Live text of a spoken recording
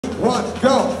1,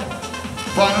 go.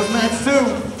 Finals match 2.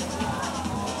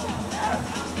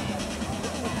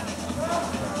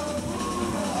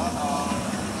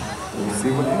 We'll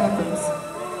see what happens.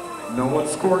 No one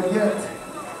scored yet.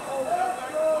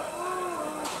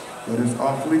 But it's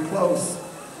awfully close.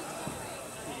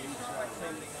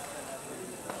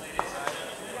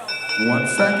 1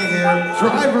 second here.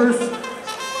 Drivers,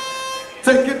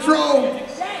 take control.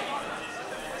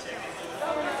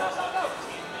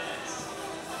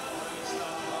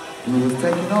 Blue is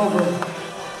taking over.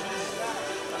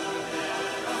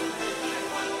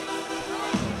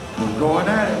 We're going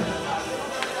at it.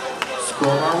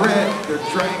 Score my red. They're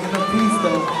dragging the piece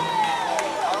though.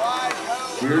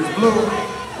 Here's blue.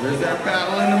 There's that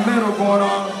battle in the middle going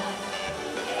on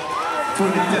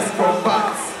between the disco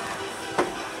box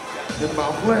and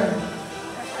my flare.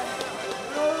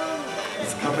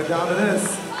 It's coming down to this.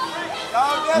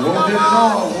 Wounded it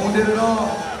all. Wounded it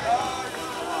all.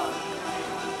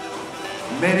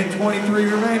 Minute 23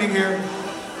 remaining here.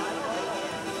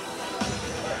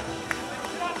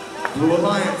 Blue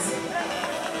Alliance.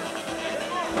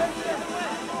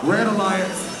 Red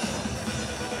Alliance.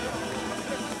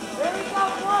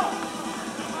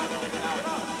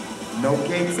 No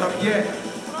gates up yet.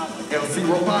 LC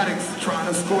Robotics trying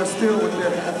to score still with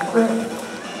their half grip.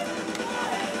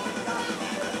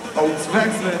 Oaks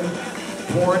VEX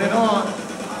pouring it on.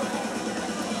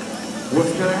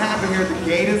 What's gonna happen here? The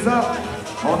gate is up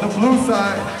on the blue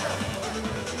side.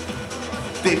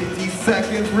 50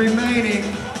 seconds remaining.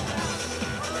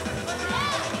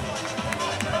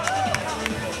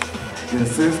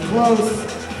 This is close.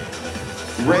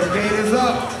 Red gate is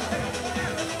up.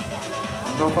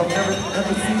 I don't know if I've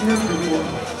ever seen this before.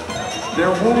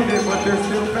 They're wounded, but they're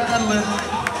still battling.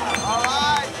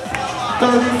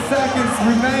 30 seconds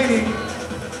remaining.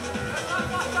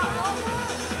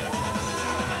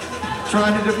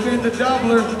 Trying to defend the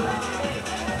doubler.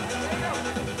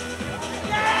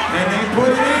 And they put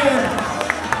it in.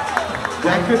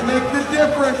 That could make the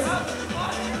difference.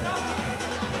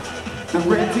 The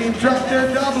red team dropped their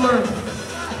doubler.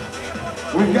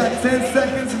 We've got 10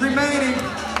 seconds remaining.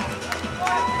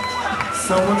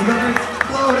 Someone's gonna